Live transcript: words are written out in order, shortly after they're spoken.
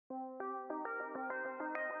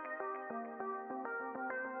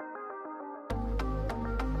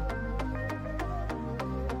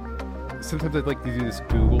sometimes I'd like to do this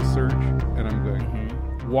Google search, and I'm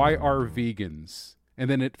going, why are vegans? And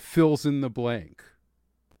then it fills in the blank.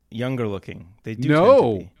 Younger looking. They do tend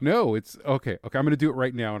to be. No, it's okay. Okay, I'm going to do it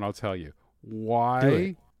right now, and I'll tell you.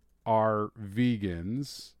 Why are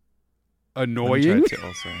vegans annoying? Let me try it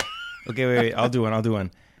also. Okay, wait. I'll do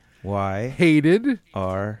one. Why hated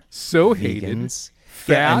are so vegans hated,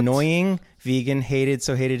 yeah, fat, annoying, vegan, hated,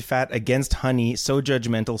 so hated, fat, against honey, so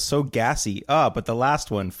judgmental, so gassy. But the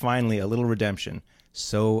last one, finally, a little redemption.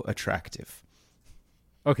 So attractive.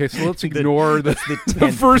 Okay, so let's ignore the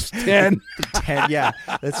the first 10. 10, yeah.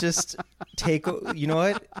 Let's just take. You know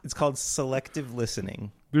what? It's called selective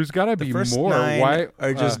listening. There's got to be The first more. 9 Why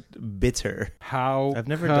are just bitter? How I've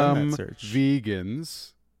never come done that search.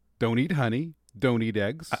 Vegans don't eat honey, don't eat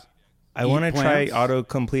eggs. I want to try plants? auto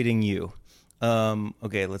completing you.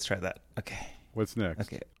 Okay, let's try that. Okay. What's next?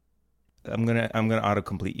 Okay. I'm gonna auto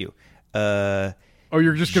complete you. Oh,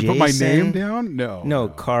 you're just gonna put my Jason- name down? No.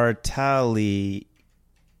 Cartali.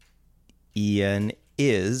 Ian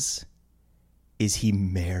is he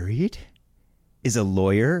married? Is a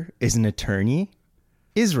lawyer? Is an attorney?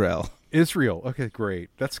 Israel. Okay, great.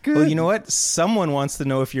 That's good. Well, you know what? Someone wants to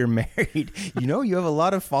know if you're married. You have a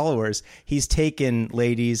lot of followers. He's taken,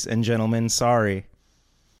 ladies and gentlemen. Sorry.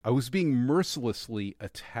 I was being mercilessly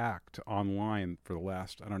attacked online for the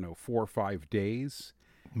last, 4 or 5 days.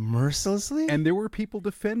 Mercilessly? And there were people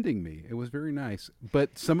defending me. It was very nice.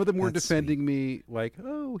 But some of them were That's defending me like,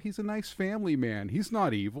 oh, he's a nice family man. He's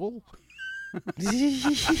not evil.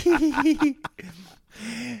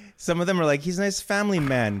 Some of them are like, he's a nice family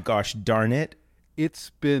man. Gosh darn it.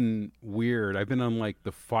 It's been weird. I've been on like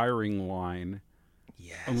the firing line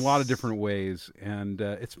in a lot of different ways. And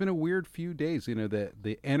it's been a weird few days.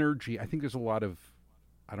 The energy, I think there's a lot of,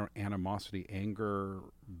 animosity, anger,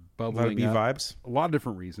 bubbling A lot of B up. vibes. A lot of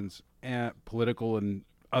different reasons, political and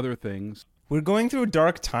other things. We're going through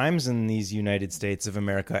dark times in these United States of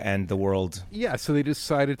America and the world. Yeah, so they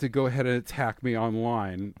decided to go ahead and attack me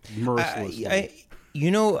online mercilessly. I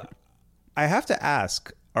have to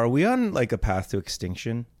ask, are we on like a path to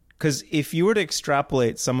extinction? Because if you were to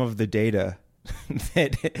extrapolate some of the data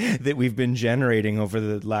that we've been generating over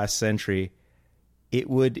the last century, it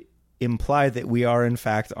would imply that we are in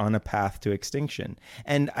fact on a path to extinction.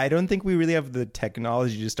 And I don't think we really have the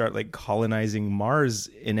technology to start like colonizing Mars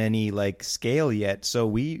in any like scale yet. So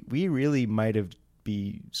we really might have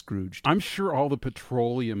be Scrooged. I'm sure all the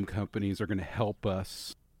petroleum companies are going to help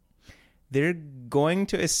us. They're going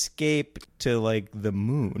to escape to like the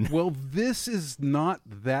moon. Well, this is not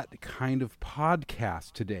that kind of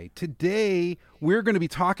podcast today. Today, we're going to be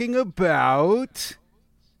talking about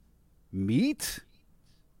meat.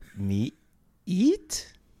 Meat?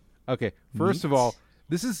 Eat? Okay, first of all,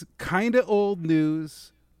 this is kind of old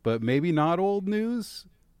news, but maybe not old news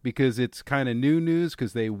because it's kind of new news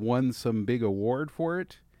because they won some big award for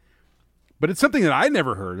it. But it's something that I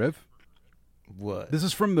never heard of. What? This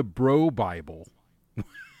is from the Bro Bible.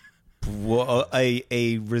 Well,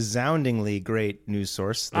 a resoundingly great news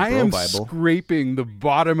source, the I Bro am Bible. scraping the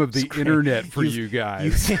bottom of the internet for you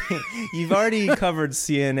guys. You've already covered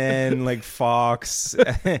CNN, like Fox,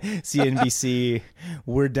 CNBC.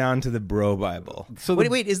 We're down to the Bro Bible. So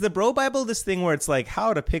wait, is the Bro Bible this thing where it's like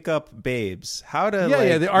how to pick up babes? How to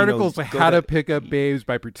The article's like how to pick up babes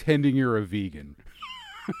by pretending you're a vegan.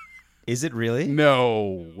 Is it really?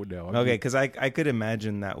 No. Okay, because I could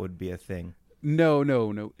imagine that would be a thing.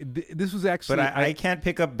 No. This was actually. But I can't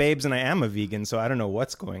pick up babes, and I am a vegan, so I don't know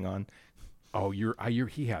what's going on. Oh,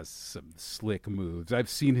 he has some slick moves. I've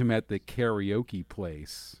seen him at the karaoke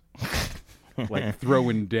place, like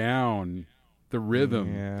throwing down the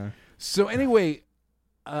rhythm. Yeah. So anyway,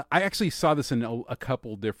 I actually saw this in a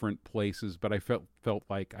couple different places, but I felt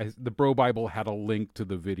like the Bro Bible had a link to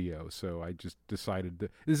the video, so I just decided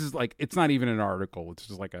that this is like it's not even an article; it's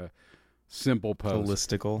just like a simple post.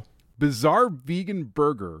 Holistical. Bizarre vegan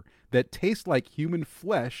burger that tastes like human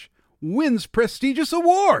flesh wins prestigious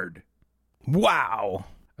award. Wow.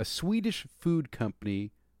 A Swedish food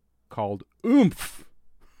company called Oomph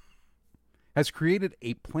has created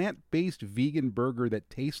a plant-based vegan burger that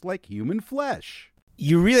tastes like human flesh.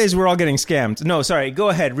 You realize we're all getting scammed. No, sorry. Go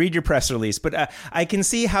ahead. Read your press release. But I can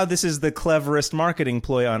see how this is the cleverest marketing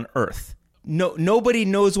ploy on earth. No, nobody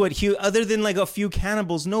knows what other than like a few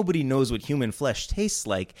cannibals, nobody knows what human flesh tastes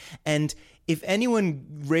like. And if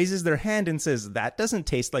anyone raises their hand and says that doesn't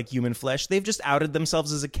taste like human flesh, they've just outed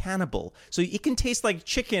themselves as a cannibal. So it can taste like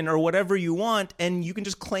chicken or whatever you want, and you can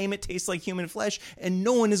just claim it tastes like human flesh, and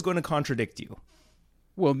no one is going to contradict you.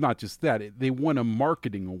 Well, not just that. They won a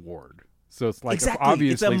marketing award. So it's like, Exactly.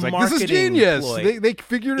 obviously, It's a it's like, this is marketing genius. ploy. They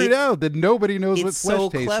figured it out that nobody knows what It's flesh so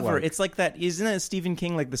tastes clever. like. It's like that. Isn't it Stephen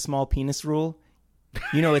King, like the small penis rule?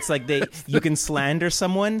 You know, it's like you can slander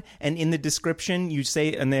someone, and in the description you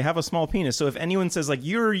say, and they have a small penis. So if anyone says like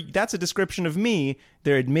that's a description of me,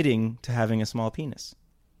 they're admitting to having a small penis.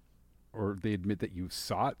 Or they admit that you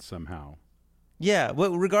saw it somehow. Yeah.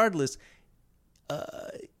 Well, regardless,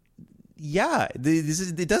 yeah,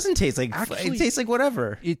 it doesn't taste like Actually, it tastes like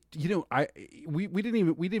whatever. We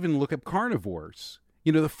didn't even look up carnivores.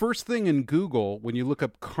 You know, the first thing in Google when you look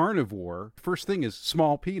up carnivore, first thing is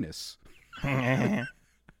small penis.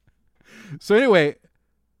 So anyway,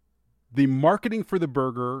 the marketing for the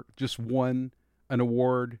burger just won an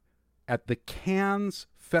award at the Cannes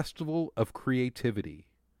Festival of Creativity.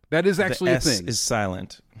 That is actually the a S thing. is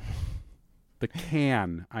silent. The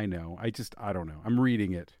Cannes, I know. I don't know. I'm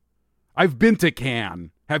reading it. I've been to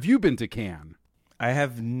Cannes. Have you been to Cannes? I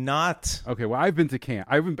have not. Okay, well, I've been to Cannes.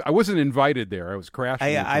 I wasn't invited there. I was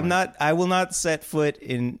crashing. I'm not. I will not set foot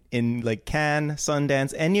in like Cannes,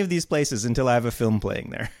 Sundance, any of these places until I have a film playing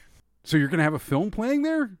there. So you're gonna have a film playing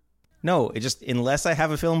there? No, it just unless I have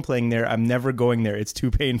a film playing there, I'm never going there. It's too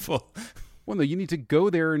painful. Well, no, you need to go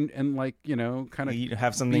there and like, you know, kind of You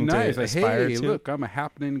have something be nice. to Like, aspire hey, to. look, I'm a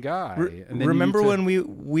happening guy. And then Remember you need to-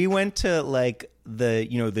 when we went to like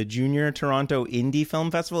the Junior Toronto Indie Film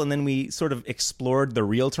Festival, and then we sort of explored the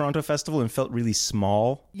real Toronto Festival and felt really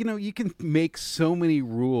small? You know, you can make so many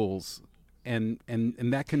rules, and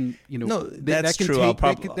that can, you know, No, that's that can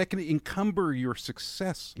true. that can encumber your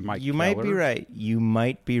success, Mike. You might be Keller. right. You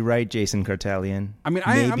might be right, Jason Kartalian. I mean,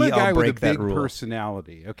 I'm Maybe a guy I'll with a break that big rule.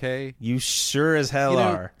 personality. Okay. You sure as hell You know,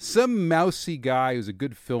 are. some mousy guy who's a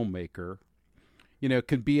good filmmaker, you know,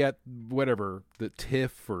 can be at whatever, the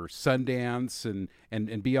TIFF or Sundance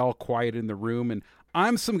and be all quiet in the room. And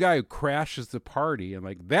I'm some guy who crashes the party, and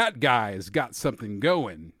like, that guy has got something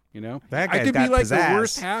going, you know? That I guy's could got be like pizzazz. the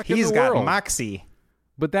worst hack He's in the got world. moxie.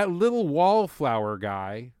 But that little wallflower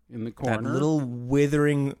guy in the corner, That little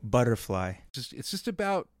withering butterfly. it's just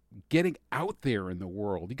about getting out there in the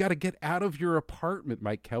world. You got to get out of your apartment,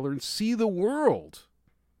 Mike Keller, and see the world.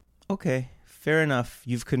 Okay, fair enough.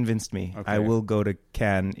 You've convinced me. Okay. I will go to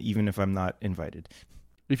Cannes even if I'm not invited.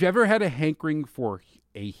 If you ever had a hankering for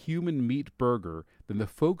a human meat burger, then the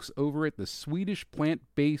folks over at the Swedish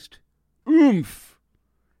plant-based Oomph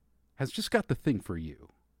has just got the thing for you.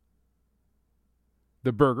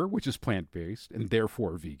 The burger, which is plant-based and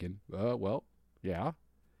therefore vegan, well, yeah,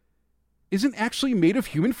 isn't actually made of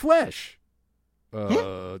human flesh.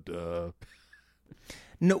 Duh.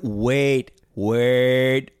 No, wait.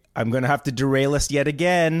 I'm going to have to derail us yet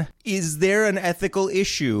again. Is there an ethical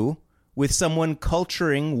issue with someone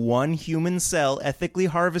culturing one human cell ethically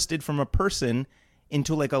harvested from a person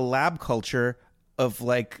into like a lab culture of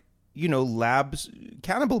like, you know, labs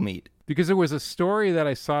cannibal meat? Because there was a story that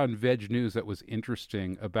I saw in Veg News that was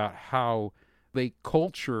interesting about how they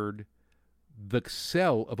cultured the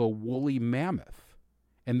cell of a woolly mammoth,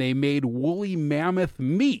 and they made woolly mammoth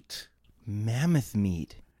meat. Mammoth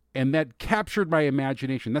meat. And that captured my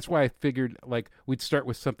imagination. That's why I figured like we'd start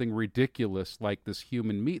with something ridiculous like this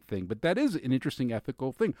human meat thing. But that is an interesting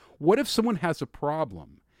ethical thing. What if someone has a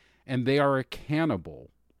problem and they are a cannibal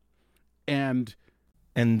and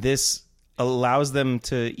this allows them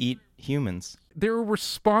to eat humans. they're a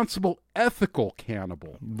responsible, ethical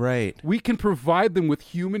cannibal? Right. We can provide them with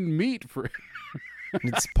human meat for...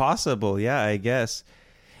 It's possible, yeah, I guess.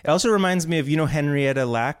 It also reminds me of, you know, Henrietta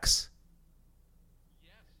Lacks?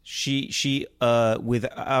 She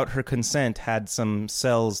without her consent had some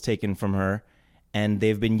cells taken from her, and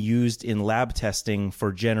they've been used in lab testing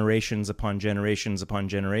for generations upon generations upon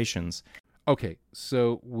generations. Okay,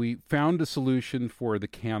 so we found a solution for the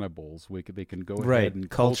cannibals. They can go Right, ahead and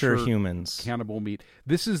culture humans. cannibal meat.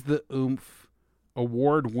 This is the Oomph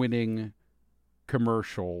award-winning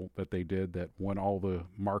commercial that they did that won all the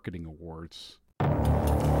marketing awards.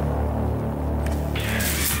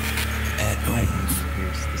 At Oomph,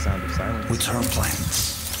 Here's the sound of silence. we turn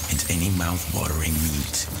plants into any mouth-watering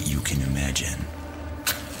meat you can imagine.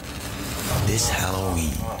 This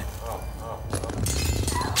Halloween,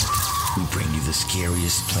 we bring you the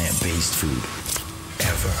scariest plant-based food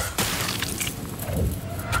ever.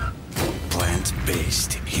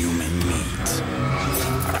 Plant-based human meat.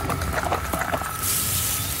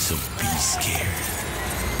 So be scared,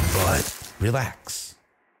 but relax,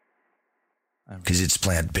 because it's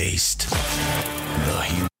plant-based. The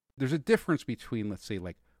human. There's a difference between, let's say,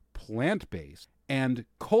 like plant-based and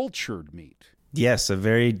cultured meat. Yes, a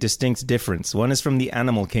very distinct difference. One is from the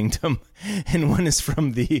animal kingdom, and one is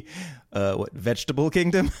from the vegetable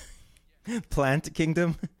kingdom, plant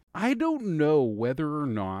kingdom. I don't know whether or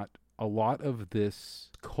not a lot of this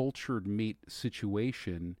cultured meat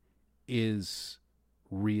situation is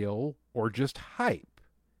real or just hype.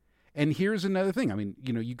 And here's another thing. I mean,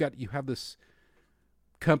 you have this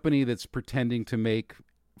company that's pretending to make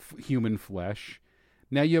human flesh.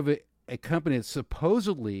 Now you have a company that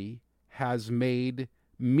supposedly has made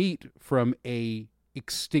meat from a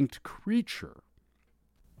extinct creature.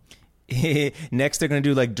 Next, they're going to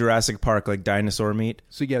do like Jurassic Park, like dinosaur meat.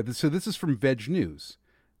 So yeah, so this is from Veg News.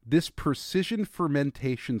 This precision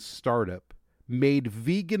fermentation startup made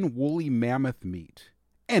vegan woolly mammoth meat,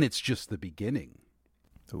 and it's just the beginning.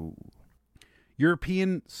 Ooh.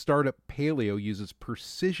 European startup Paleo uses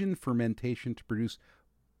precision fermentation to produce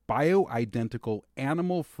bioidentical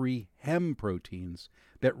animal-free heme proteins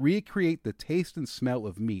that recreate the taste and smell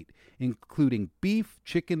of meat, including beef,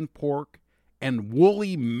 chicken, pork, and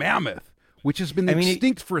woolly mammoth, which has been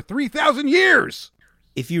extinct for 3,000 years.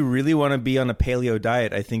 If you really want to be on a paleo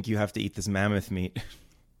diet, I think you have to eat this mammoth meat.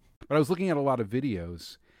 But I was looking at a lot of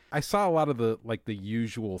videos. I saw a lot of the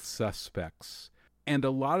usual suspects. And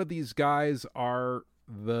a lot of these guys are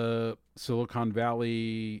the Silicon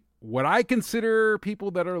Valley, what I consider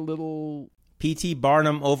people that are a little... P.T.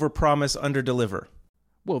 Barnum, overpromise, underdeliver.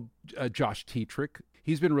 Well, Josh Tetrick,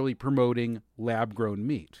 he's been really promoting lab-grown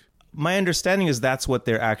meat. My understanding is that's what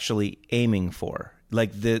they're actually aiming for.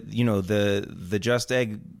 Like the Just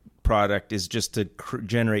Egg product is just to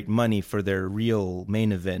generate money for their real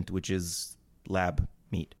main event, which is lab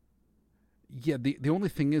meat. Yeah, the only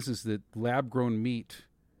thing is that lab-grown meat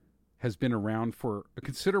has been around for a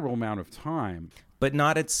considerable amount of time. But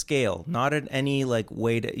not at scale, not at any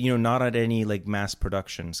not at any like mass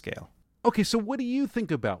production scale. Okay, so what do you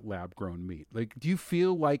think about lab-grown meat? Like, do you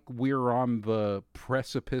feel like we're on the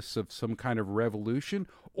precipice of some kind of revolution,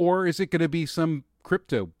 or is it going to be some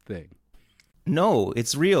crypto thing? No,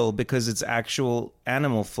 it's real because it's actual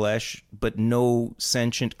animal flesh, but no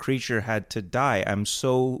sentient creature had to die. I'm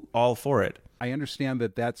so all for it. I understand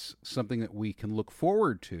that that's something that we can look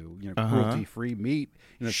forward to, cruelty-free meat.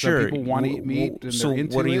 Sure. Some people want to eat meat and so they're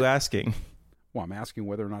into what are it. you asking? Well, I'm asking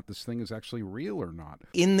whether or not this thing is actually real or not.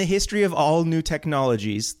 In the history of all new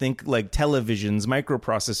technologies, think like televisions,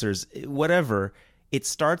 microprocessors, whatever, it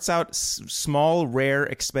starts out small, rare,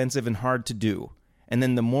 expensive, and hard to do. And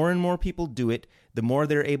then the more and more people do it, the more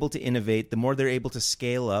they're able to innovate, the more they're able to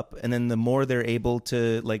scale up, and then the more they're able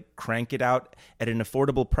to like crank it out at an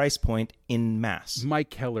affordable price point in mass. Mike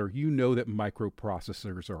Keller, you know that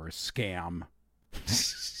microprocessors are a scam.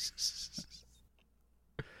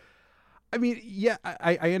 I mean, yeah,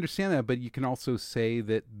 I understand that, but you can also say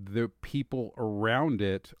that the people around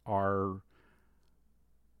it are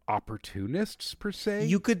opportunists, per se.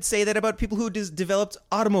 You could say that about people who developed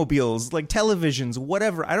automobiles, like televisions,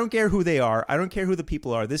 whatever. I don't care who they are. I don't care who the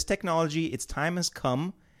people are. This technology, its time has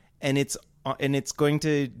come, and it's going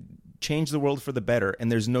to change the world for the better, and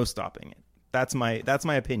there's no stopping it. That's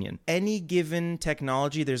my opinion. Any given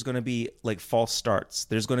technology, there's going to be like false starts.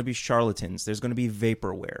 There's going to be charlatans. There's going to be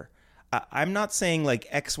vaporware. I'm not saying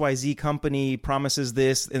like XYZ company promises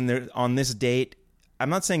this and they're on this date. I'm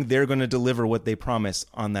not saying they're going to deliver what they promise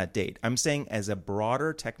on that date. I'm saying as a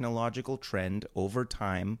broader technological trend over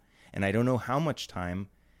time, and I don't know how much time,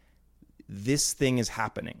 this thing is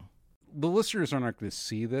happening. The listeners are not going to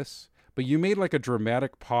see this, but you made like a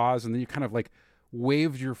dramatic pause and then you kind of like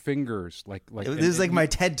waved your fingers like this is like my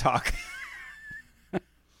TED Talk.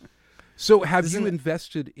 So have you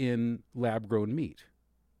invested in lab-grown meat?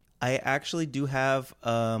 I actually do have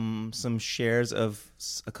some shares of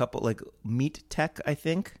a couple, like Meat Tech, I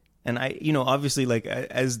think. And obviously, like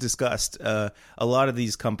as discussed, a lot of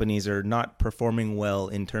these companies are not performing well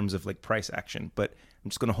in terms of like price action. But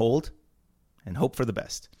I'm just going to hold and hope for the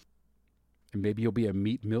best. And maybe you'll be a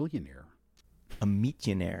meat millionaire. A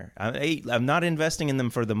meationaire. I'm not investing in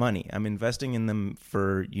them for the money. I'm investing in them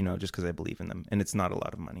for, just because I believe in them. And it's not a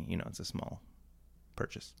lot of money. It's a small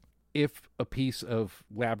purchase. If a piece of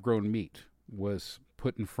lab-grown meat was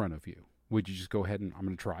put in front of you, would you just go ahead and I'm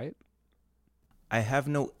going to try it? I have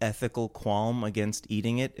no ethical qualm against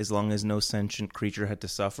eating it as long as no sentient creature had to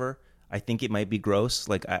suffer. I think it might be gross.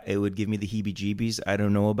 Like it would give me the heebie-jeebies. I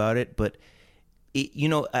don't know about it, but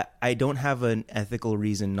I don't have an ethical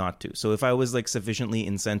reason not to. So if I was like sufficiently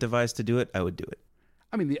incentivized to do it, I would do it.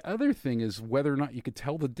 I mean, the other thing is whether or not you could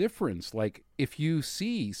tell the difference. Like, if you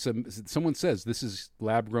see someone says this is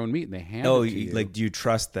lab-grown meat and they hand it to you. Like, do you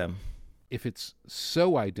trust them? If it's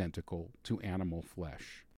so identical to animal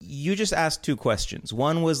flesh. You just asked two questions.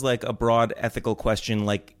 One was like a broad ethical question,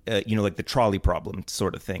 like, like the trolley problem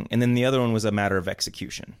sort of thing. And then the other one was a matter of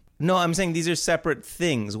execution. No, I'm saying these are separate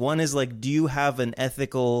things. One is like, do you have an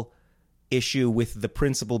ethical issue with the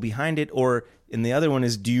principle behind it? And the other one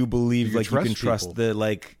is, do you believe you can trust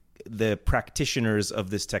the practitioners of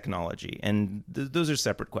this technology? And those are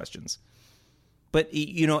separate questions. But,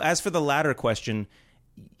 as for the latter question,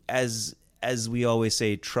 as we always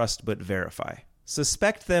say, trust but verify.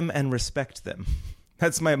 Suspect them and respect them.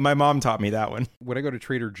 That's my mom taught me that one. When I go to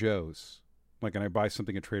Trader Joe's, and I buy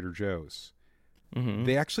something at Trader Joe's,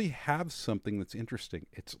 they actually have something that's interesting.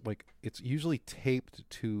 It's usually taped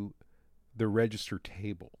to the register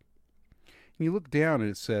table. And you look down and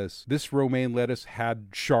it says, "This romaine lettuce had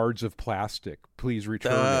shards of plastic. Please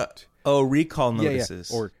return it." Oh, recall notices.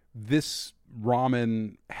 Yeah. Or this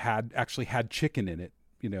ramen had chicken in it.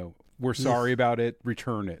 We're sorry about it.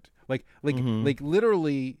 Return it. Like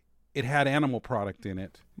literally, it had animal product in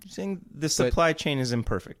it. You're saying the supply chain is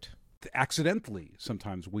imperfect. Accidentally,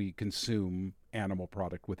 sometimes we consume animal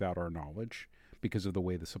product without our knowledge because of the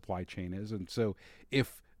way the supply chain is. And so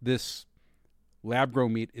if this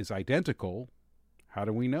lab-grown meat is identical, how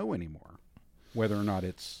do we know anymore whether or not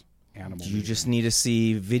it's animal meat? You just need to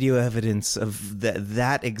see video evidence of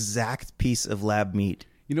that exact piece of lab meat.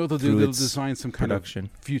 They'll design some kind of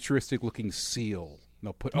futuristic-looking seal.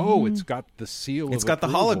 They'll put, it's got the seal. It's got the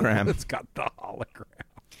hologram. It's got the hologram.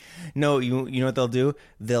 No, you know what they'll do?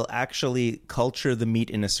 They'll actually culture the meat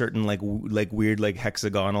in a certain like weird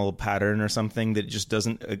hexagonal pattern or something that just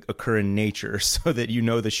doesn't occur in nature, so that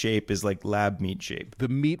the shape is like lab meat shape. The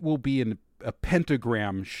meat will be in a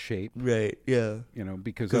pentagram shape, right? Yeah,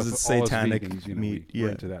 because it's all satanic us vegans, meat. We're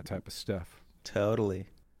into that type of stuff. Totally.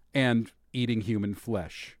 And eating human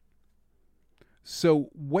flesh. So,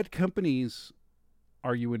 what companies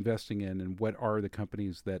are you investing in, and what are the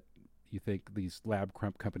companies that you think, these lab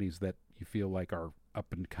companies that you feel like are up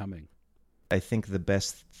and coming? I think the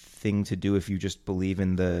best thing to do if you just believe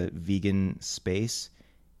in the vegan space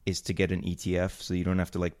is to get an ETF, so you don't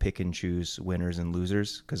have to pick and choose winners and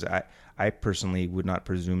losers. Because I personally would not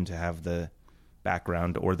presume to have the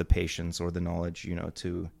background or the patience or the knowledge,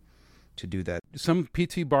 to do that. Some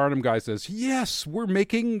P.T. Barnum guy says, yes, we're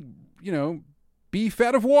making, beef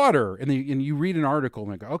out of water. And you read an article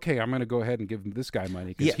and I go, okay, I'm going to go ahead and give this guy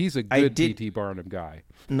money because he's a good P.T. Barnum guy.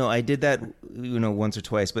 No, I did that, once or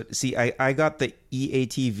twice. But see, I got the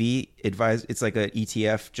EATV advice. It's like an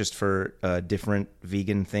ETF just for different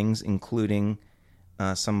vegan things, including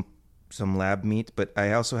some lab meat. But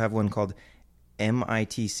I also have one called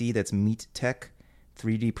MITC, that's Meat Tech.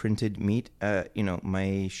 3D printed meat.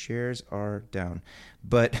 My shares are down,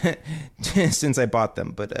 but since I bought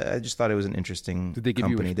them, but I just thought it was an interesting Did they give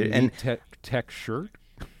company. you a Meat Tech shirt?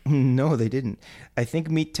 No, they didn't. I think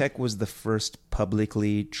Meat Tech was the first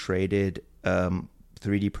publicly traded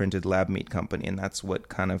 3D printed lab meat company, and that's what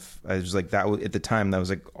I was like, that was, at the time, that was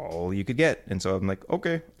like all you could get, and so I'm like,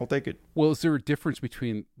 okay, I'll take it. Well, is there a difference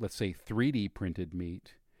between, let's say, 3D printed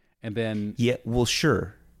meat and then? Yeah, well,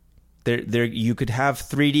 sure. There, you could have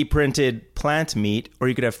 3D printed plant meat, or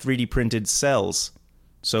you could have 3D printed cells.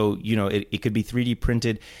 So it could be 3D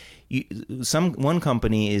printed. One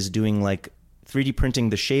company is doing 3D printing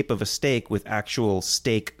the shape of a steak with actual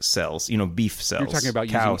steak cells. Beef cells. You're talking about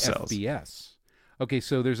cow using cells. FBS. Okay,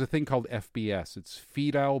 so there's a thing called FBS. It's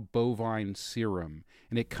fetal bovine serum,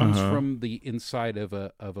 and it comes from the inside of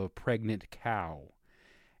a pregnant cow,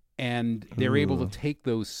 and they're able to take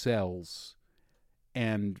those cells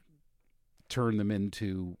and turn them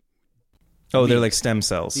into they're like stem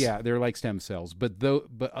cells. Yeah, they're like stem cells. But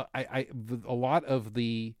a lot of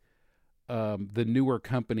the newer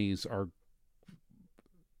companies are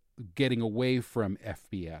getting away from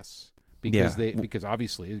FBS because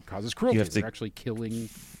obviously it causes cruelty. They're actually killing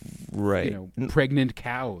pregnant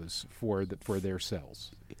cows for their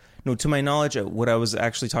cells. No, to my knowledge, what I was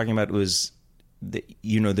actually talking about was they're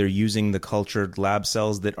using the cultured lab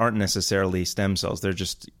cells that aren't necessarily stem cells. They're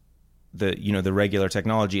just the regular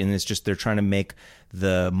technology, and it's just they're trying to make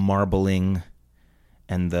the marbling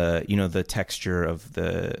and the texture of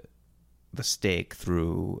the steak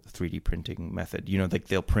through 3D printing method.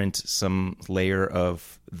 They'll print some layer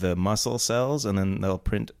of the muscle cells, and then they'll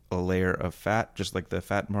print a layer of fat, just like the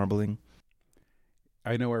fat marbling.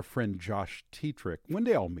 I know our friend Josh Tetrick. One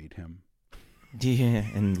day I'll meet him. Yeah,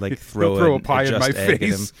 and throw a pie in my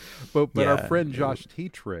face. But yeah. Our friend Josh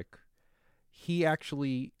Tetrick, he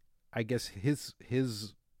actually, I guess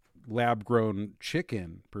his lab-grown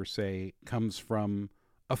chicken, per se, comes from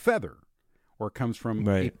a feather or comes from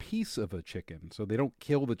a piece of a chicken. So they don't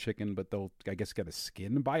kill the chicken, but they'll, I guess, get a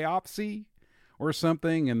skin biopsy or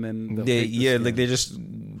something, and then they'll They take the skin. like they just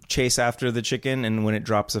chase after the chicken, and when it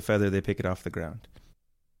drops a feather, they pick it off the ground.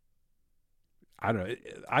 I don't know.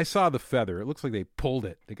 I saw the feather. It looks like they pulled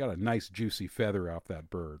it. They got a nice juicy feather off that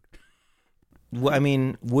bird. Well, I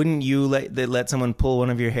mean, wouldn't you let someone pull one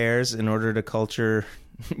of your hairs in order to culture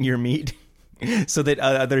your meat so that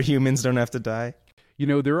other humans don't have to die? You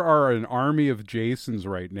know, there are an army of Jasons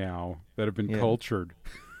right now that have been cultured.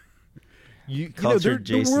 Cultured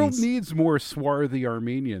the world Jasons. needs more swarthy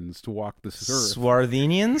Armenians to walk this earth.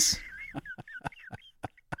 Swarthenians?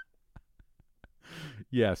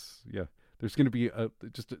 Yes, yeah. There's going to be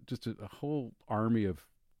just a whole army of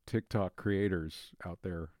TikTok creators out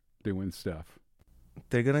there doing stuff.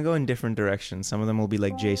 They're going to go in different directions. Some of them will be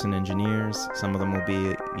like Jason engineers. Some of them will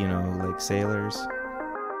be, like sailors.